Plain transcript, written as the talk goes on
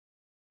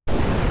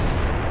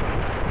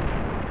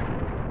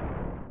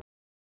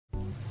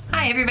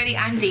Hi everybody,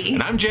 I'm Dee.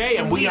 And I'm Jay,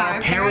 and we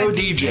are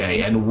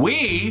ParoDeeJay, and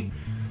we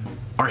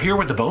are here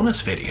with the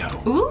bonus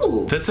video.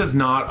 Ooh. This is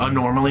not a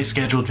normally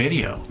scheduled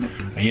video.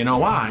 And you know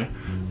why?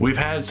 We've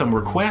had some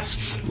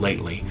requests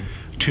lately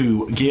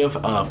to give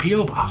a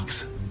P.O.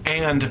 box.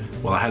 And,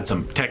 well, I had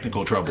some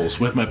technical troubles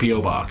with my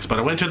P.O. box, but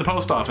I went to the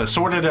post office,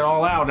 sorted it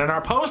all out, and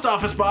our post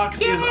office box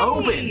is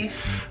open.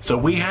 So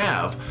we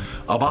have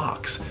a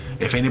box.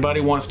 If anybody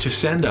wants to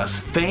send us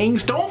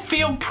things, don't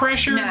feel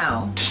pressure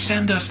to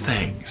send us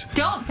things.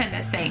 Don't send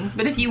us things,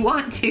 but if you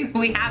want to,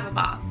 we have a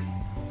box,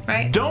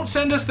 right? Don't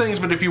send us things,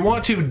 but if you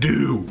want to,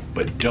 do,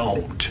 but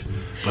don't.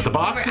 But the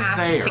box is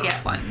there. To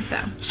get one,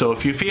 so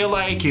if you feel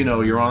like, you know,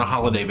 you're on a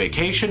holiday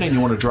vacation and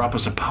you want to drop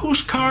us a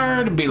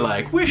postcard and be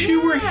like, wish you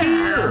were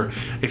here.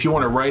 If you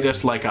want to write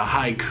us like a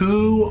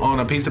haiku on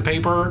a piece of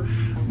paper,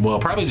 well,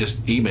 probably just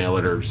email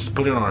it or just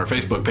put it on our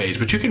Facebook page.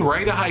 But you can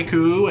write a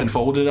haiku and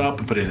fold it up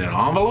and put it in an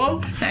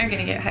envelope. Now you're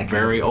gonna get haiku.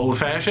 Very old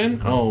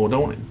fashioned. Oh,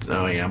 don't.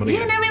 Oh yeah, I'm gonna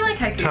get. Yeah, no, we like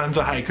haikus. Tons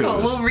of haikus.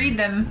 Cool. We'll read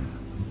them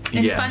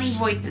in funny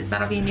voices.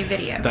 That'll be a new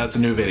video. That's a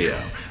new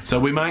video. So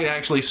we might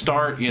actually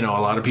start, you know, a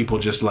lot of people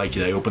just like,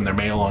 they open their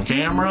mail on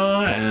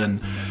camera,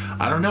 and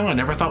I don't know, I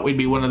never thought we'd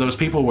be one of those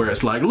people where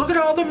it's like, look at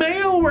all the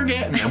mail we're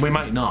getting, and we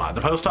might not.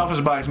 The post office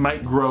box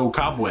might grow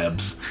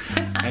cobwebs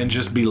and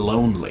just be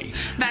lonely.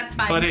 That's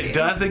fine. But it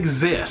does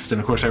exist, and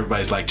of course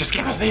everybody's like, just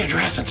give us the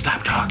address and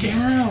stop talking.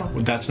 No.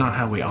 That's not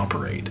how we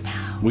operate.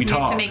 No. We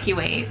talk. have to make you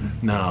wait.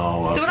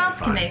 No. So what else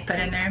can they put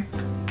in there?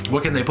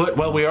 What can they put?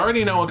 Well, we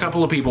already know a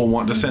couple of people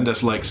want to send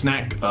us like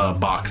snack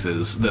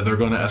boxes that they're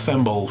going to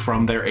assemble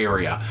from their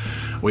area.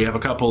 We have a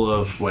couple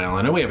of, well,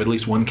 I know we have at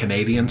least one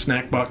Canadian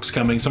snack box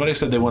coming. Somebody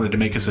said they wanted to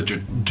make us a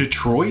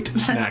Detroit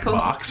snack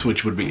box,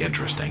 which would be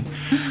interesting.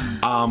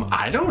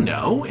 I don't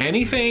know.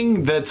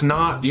 Anything that's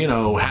not, you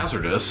know,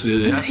 hazardous.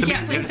 It has to be,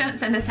 please don't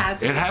send us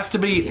hazardous. It has to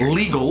be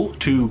legal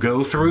to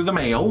go through the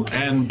mail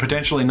and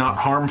potentially not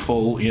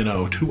harmful, you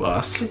know, to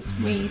us. Because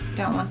we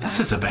don't want that. This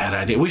is a bad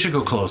idea. We should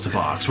go close the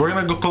box. We're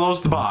going to go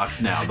close the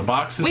box now. The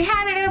box is... We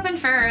had it open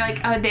for like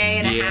a day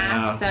and a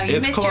half, so you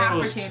missed your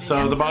opportunity.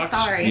 So the box,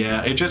 sorry.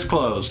 Yeah, it just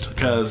closed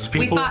because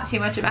people... We thought too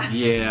much about it.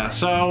 Yeah,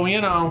 so, you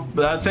know,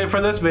 that's it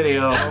for this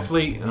video.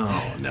 Hopefully...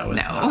 Oh, no,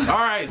 it's not. All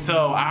right,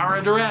 so our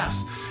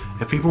address.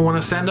 If people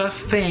want to send us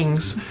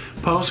things,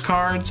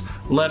 postcards,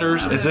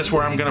 letters, is this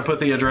where I'm going to put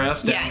the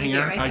address down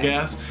here, I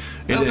guess?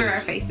 It over is.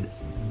 Our faces.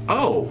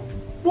 Oh,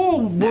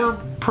 well, we're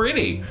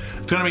pretty.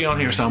 It's going to be on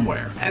here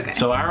somewhere. Okay.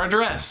 So our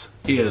address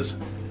is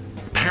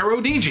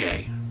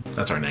ParoDeeJay.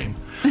 That's our name.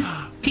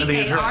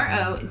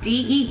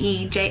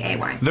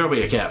 ParoDeeJay. There'll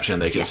be a caption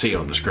they can see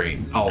on the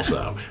screen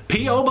also.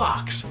 P.O.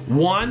 Box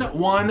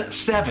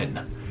 117,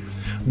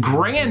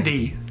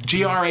 Grandy,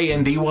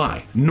 Grandy,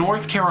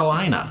 North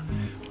Carolina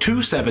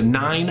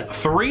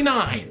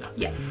 27939.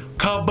 Yeah.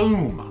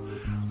 Kaboom.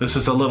 This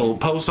is a little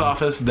post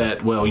office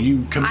that, well,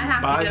 you can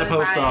buy the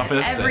post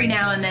office every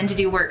now and then to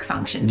do work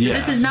functions.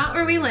 Yes. This is not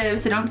where we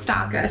live, so don't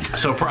stalk us.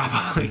 So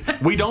probably,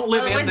 we don't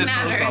live in this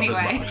post office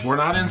box. We're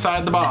not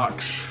inside the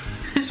box.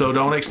 So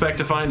don't expect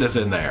to find us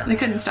in there. They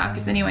couldn't stalk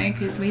us anyway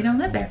because we don't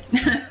live there.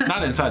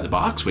 Not inside the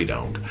box, we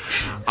don't.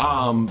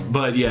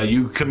 But yeah,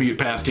 you commute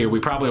past here.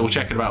 We probably will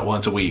check it about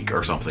once a week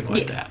or something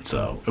like that.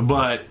 So,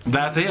 but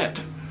that's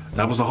it.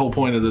 That was the whole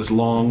point of this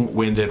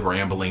long-winded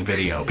rambling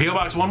video. P.O.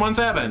 Box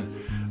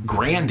 117,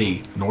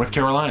 Grandy, North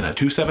Carolina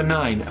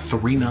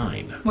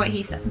 27939. What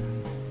he said.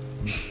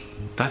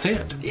 That's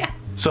it. Yeah.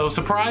 So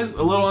surprise,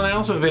 a little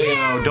announcement video.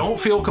 Yeah.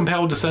 Don't feel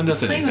compelled to send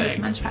us anything. Play with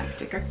this Munch Pack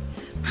sticker.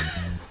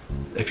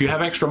 If you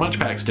have extra Munch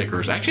Pack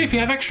stickers, actually if you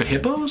have extra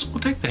hippos, we'll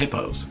take the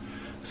hippos.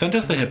 Send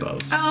us the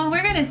hippos. Oh,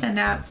 we're gonna send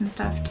out some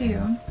stuff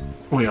too.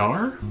 We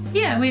are?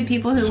 Yeah, we had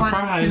people who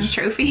wanted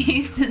some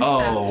trophies and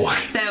stuff.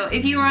 So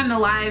if you were on the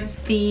live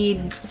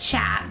feed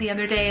chat the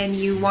other day and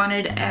you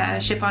wanted a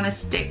ship on a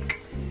stick,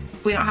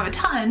 we don't have a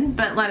ton,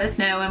 but let us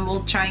know and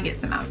we'll try and get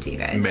some out to you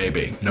guys.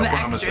 Maybe. No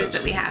promises. Extras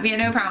that we have. Yeah,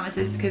 no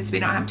promises because we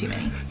don't have too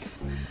many.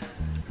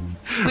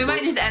 We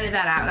might just edit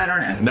that out, I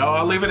don't know. No,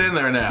 I'll leave it in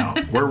there now.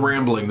 We're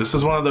rambling. This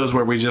is one of those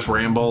where we just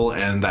ramble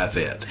and that's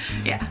it.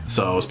 Yeah.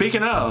 So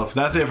speaking of,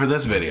 that's it for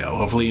this video.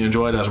 Hopefully you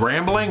enjoyed us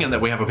rambling and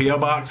that we have a P.O.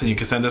 box and you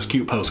can send us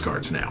cute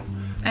postcards now.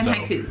 And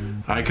haikus.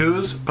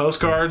 Haikus,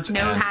 postcards,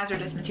 no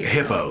hazardous material.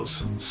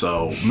 Hippos.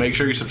 So make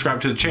sure you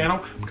subscribe to the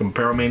channel. Become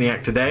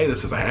Paromaniac today.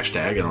 This is a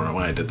hashtag. I don't know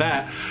why I did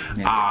that.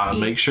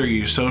 Make sure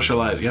you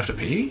socialize. You have to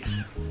pee?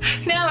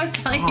 No, I was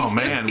telling you. Oh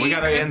man, we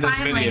gotta end this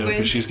video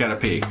because she's gotta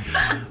pee.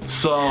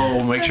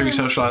 So make sure you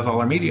socialize all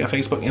our media,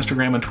 Facebook,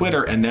 Instagram, and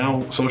Twitter, and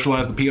now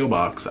socialize the P.O.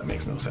 box. That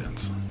makes no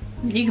sense.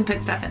 You can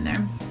put stuff in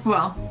there.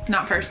 Well,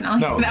 not personally.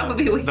 No, that would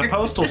be weird. The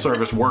postal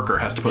service worker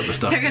has to put the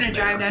stuff in there. They're gonna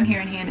drive down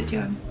here and hand it to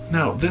him.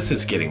 No, this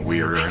is getting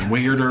weirder and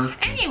weirder.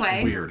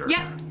 Anyway. Weirder.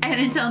 Yep.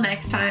 And until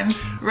next time,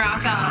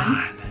 rock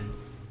on.